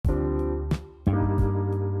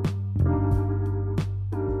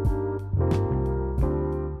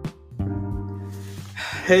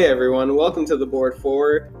Hey everyone, welcome to the board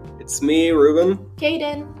 4. It's me, Ruben.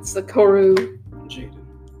 Kaden. It's the Koru. Jaden.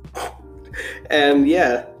 And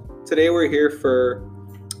yeah, today we're here for,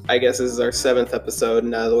 I guess this is our 7th episode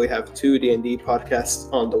now that we have 2 D&D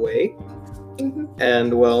podcasts on the way. Mm-hmm.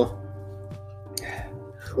 And well,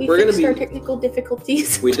 We We're fixed gonna our be- technical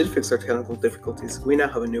difficulties. we did fix our technical difficulties. We now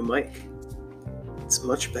have a new mic. It's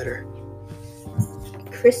much better.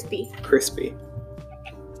 Crispy. Crispy.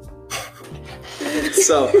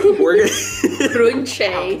 So, we're gonna...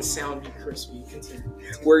 Crunche. Sound crispy. Continue.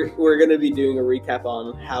 We're going to be doing a recap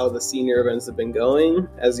on how the senior events have been going.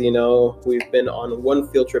 As you know, we've been on 1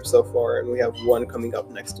 field trip so far, and we have 1 coming up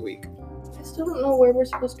next week. I still don't know where we're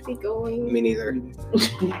supposed to be going. Me neither.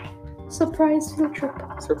 Surprise field trip.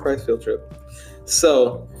 Surprise field trip.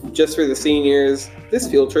 So, just for the seniors, this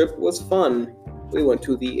field trip was fun. We went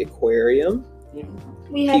to the aquarium.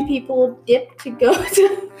 We had people dip to go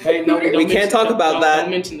to. Hey, no, We can't talk about that. Don't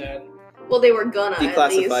mention that. Well, they were gonna.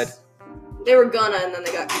 Declassified. At least. They were gonna, and then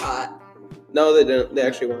they got caught. No, they didn't. They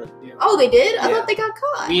actually went. Yeah. Oh, they did? I Yeah. thought they got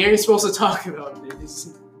caught. We ain't supposed to talk about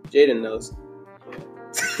this. Jaden knows.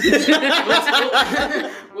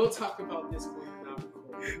 We'll talk about this one not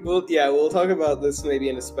recording. We'll talk about this maybe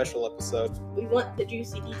in a special episode. We want the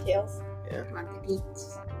juicy details.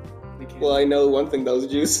 We can't. Well, I know one thing that was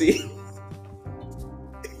juicy.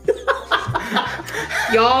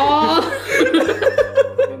 Y'all.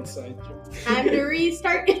 Inside joke. Time to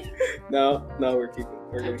restart. No, we're keeping.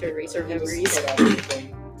 We're Time gonna to keep. erase our We'll just memories. cut out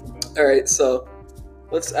everything about- All right, so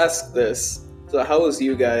let's ask this. So, how was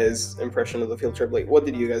you guys' impression of the field trip? Like, what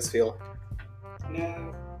did you guys feel?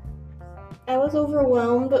 No. I was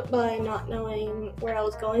overwhelmed by not knowing where I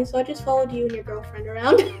was going, so I just followed you and your girlfriend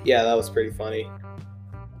around. Yeah, that was pretty funny.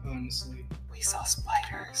 Honestly, We saw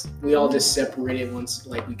spiders. we all just separated once,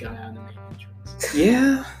 like, we got out of the main entrance.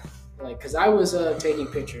 Yeah. Like, cause I was taking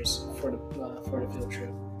pictures for the field trip.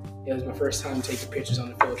 It was my first time taking pictures on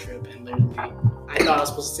the field trip, and literally, I thought I was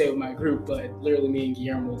supposed to stay with my group, but literally, me and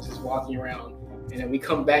Guillermo was just walking around, and then we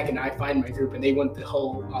come back, and I find my group, and they went the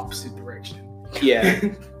whole opposite direction. Yeah.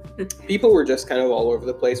 People were just kind of all over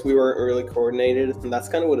the place. We weren't really coordinated, and that's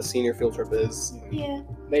kind of what a senior field trip is. Yeah.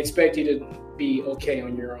 They expect you to be okay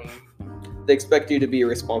on your own. They expect you to be a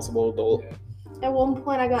responsible adult. At one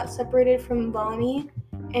point, I got separated from Bonnie,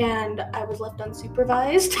 and I was left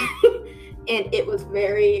unsupervised, and it was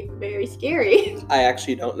very, very scary. I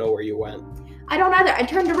actually don't know where you went. I don't either. I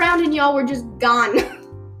turned around, and y'all were just gone.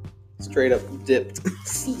 Straight up dipped.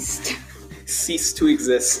 Ceased. Ceased to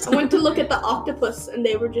exist. I went to look at the octopus, and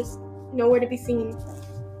they were just nowhere to be seen.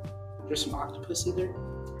 There's some octopus in there.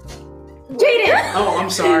 Jaden! Oh, I'm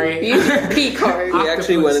sorry. You P-card. We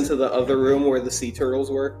actually went Octopus. into the other room where the sea turtles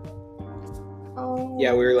were. Oh.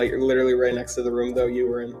 Yeah, we were like literally right next to the room though you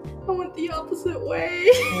were in. I went the opposite way.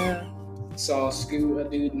 Saw a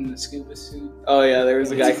dude in the scuba suit. Oh yeah, there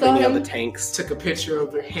was a guy You saw cleaning out him? the tanks. Took a picture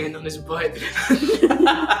of her hand on his butt.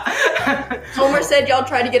 Homer said y'all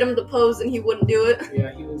tried to get him to pose, and he wouldn't do it.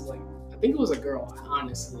 Yeah, he was like, I think it was a girl,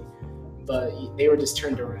 honestly, but they were just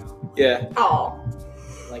turned around. Yeah. Oh.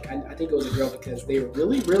 Like, I think it was a girl because they were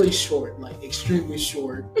really, really short, like extremely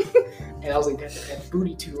short. And I was like, that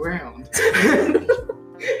booty too round.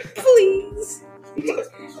 Please. You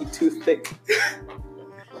too thick.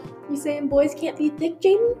 You saying boys can't be thick,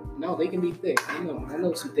 Jaden? No, they can be thick. I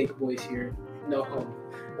know some thick boys here. No homo.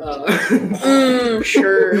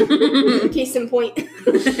 Sure. Case in point.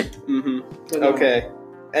 Mm-hmm. but no. Okay.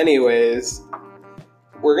 Anyways,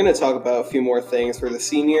 we're gonna talk about a few more things for the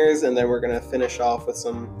seniors, and then we're gonna finish off with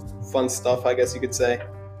some fun stuff, I guess you could say.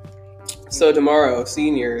 So tomorrow,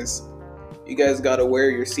 seniors, you guys gotta wear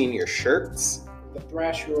your senior shirts. The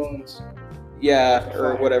Thrasher ones. Yeah,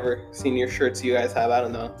 or Fire. whatever senior shirts you guys have. I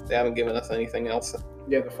don't know. They haven't given us anything else.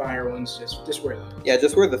 Yeah, the fire ones. Just wear those. Yeah,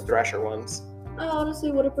 just wear the Thrasher ones. I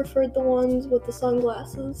honestly would have preferred the ones with the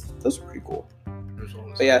sunglasses. Those are pretty cool. Those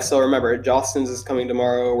ones. But yeah, so remember, Jostens is coming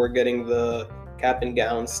tomorrow. We're getting the cap and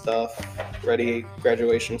gown stuff ready,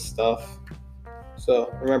 graduation stuff.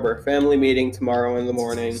 So remember, family meeting tomorrow in the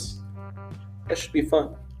morning. That should be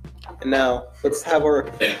fun. And now, let's have our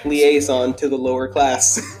liaison to the lower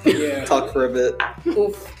class. Yeah. Talk for a bit.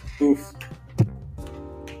 Oof. Oof.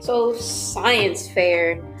 So, science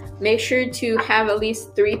fair. Make sure to have at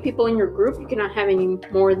least 3 people in your group. You cannot have any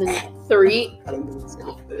more than 3. I don't know what's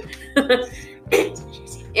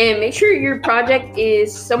And make sure your project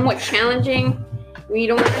is somewhat challenging. We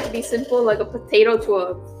don't want it to be simple like a potato to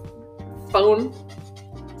a phone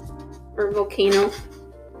or a volcano.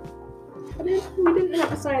 We didn't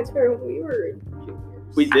have a science fair when we were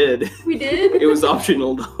juniors. We did. We did? It was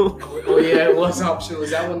optional though. Oh yeah, it was optional. Was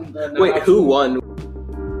that one? Wait, who won?